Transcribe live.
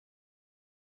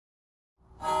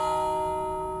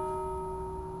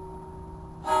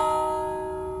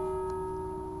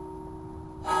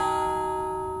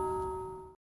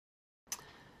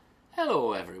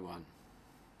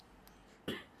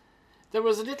There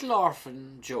was a little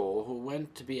orphan, Joe, who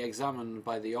went to be examined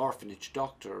by the orphanage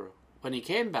doctor. When he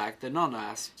came back, the nun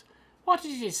asked, "What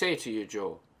did he say to you,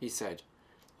 Joe?" He said,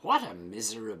 "What a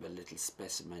miserable little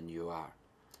specimen you are."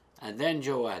 And then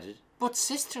Joe added, "But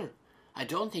sister, I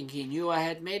don't think he knew I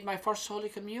had made my first Holy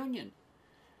Communion."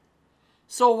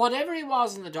 So whatever he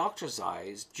was in the doctor's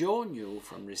eyes, Joe knew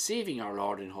from receiving our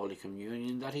Lord in Holy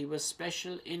Communion that he was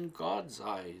special in God's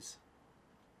eyes.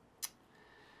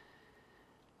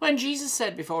 When Jesus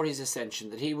said before his ascension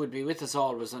that he would be with us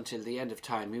always until the end of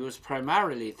time, he was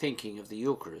primarily thinking of the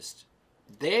Eucharist.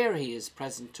 There he is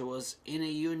present to us in a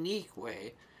unique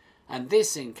way, and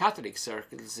this in Catholic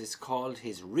circles is called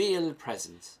his real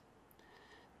presence.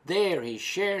 There he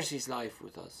shares his life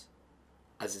with us.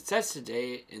 As it says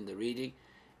today in the reading,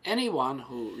 "Anyone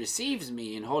who receives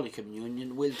me in Holy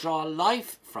Communion will draw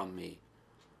life from me."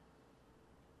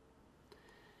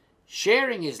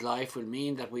 Sharing his life will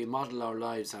mean that we model our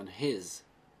lives on his.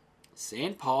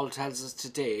 St. Paul tells us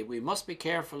today we must be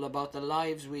careful about the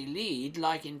lives we lead,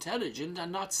 like intelligent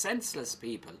and not senseless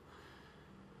people.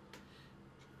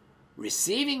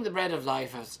 Receiving the bread of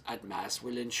life at Mass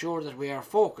will ensure that we are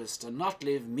focused and not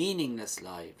live meaningless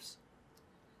lives.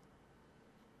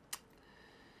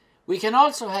 We can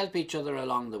also help each other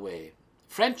along the way.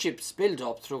 Friendships built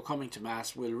up through coming to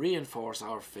Mass will reinforce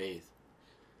our faith.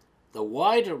 The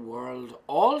wider world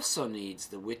also needs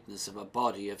the witness of a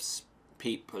body of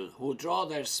people who draw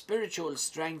their spiritual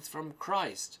strength from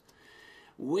Christ.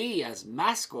 We as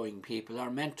Mass-going people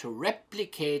are meant to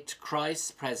replicate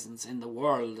Christ's presence in the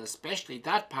world, especially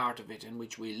that part of it in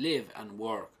which we live and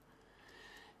work.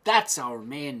 That's our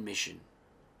main mission.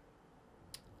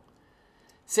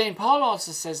 St. Paul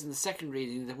also says in the second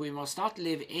reading that we must not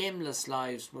live aimless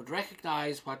lives but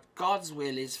recognise what God's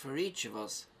will is for each of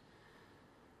us.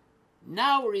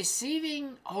 Now,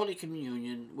 receiving Holy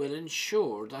Communion will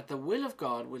ensure that the will of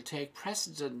God will take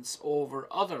precedence over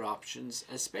other options,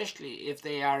 especially if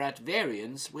they are at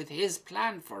variance with his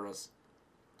plan for us.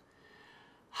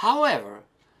 However,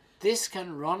 this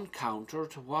can run counter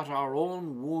to what our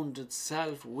own wounded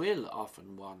self-will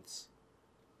often wants.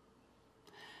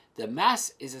 The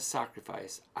Mass is a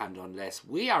sacrifice, and unless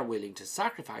we are willing to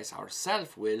sacrifice our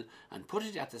self-will and put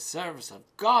it at the service of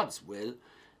God's will,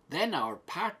 then our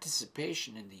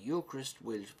participation in the Eucharist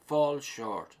will fall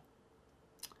short.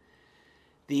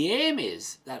 The aim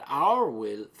is that our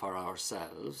will for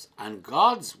ourselves and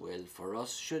God's will for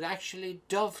us should actually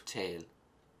dovetail.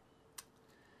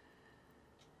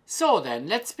 So then,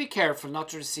 let's be careful not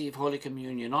to receive Holy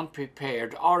Communion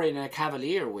unprepared or in a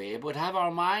cavalier way, but have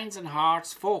our minds and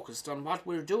hearts focused on what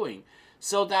we're doing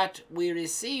so that we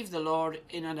receive the Lord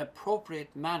in an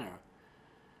appropriate manner.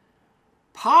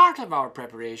 Part of our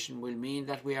preparation will mean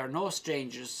that we are no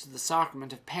strangers to the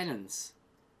sacrament of penance,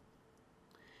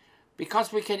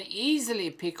 because we can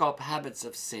easily pick up habits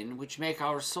of sin which make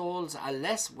our souls a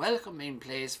less welcoming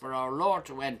place for our Lord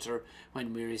to enter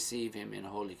when we receive him in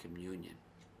Holy Communion.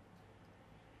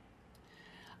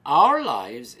 Our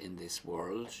lives in this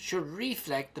world should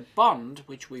reflect the bond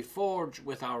which we forge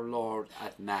with our Lord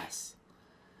at Mass.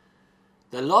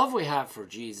 The love we have for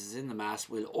Jesus in the Mass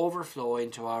will overflow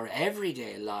into our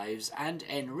everyday lives and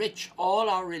enrich all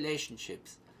our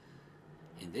relationships.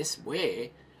 In this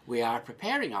way, we are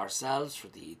preparing ourselves for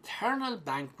the eternal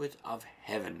banquet of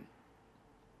heaven.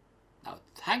 Now,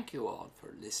 thank you all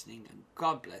for listening, and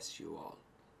God bless you all.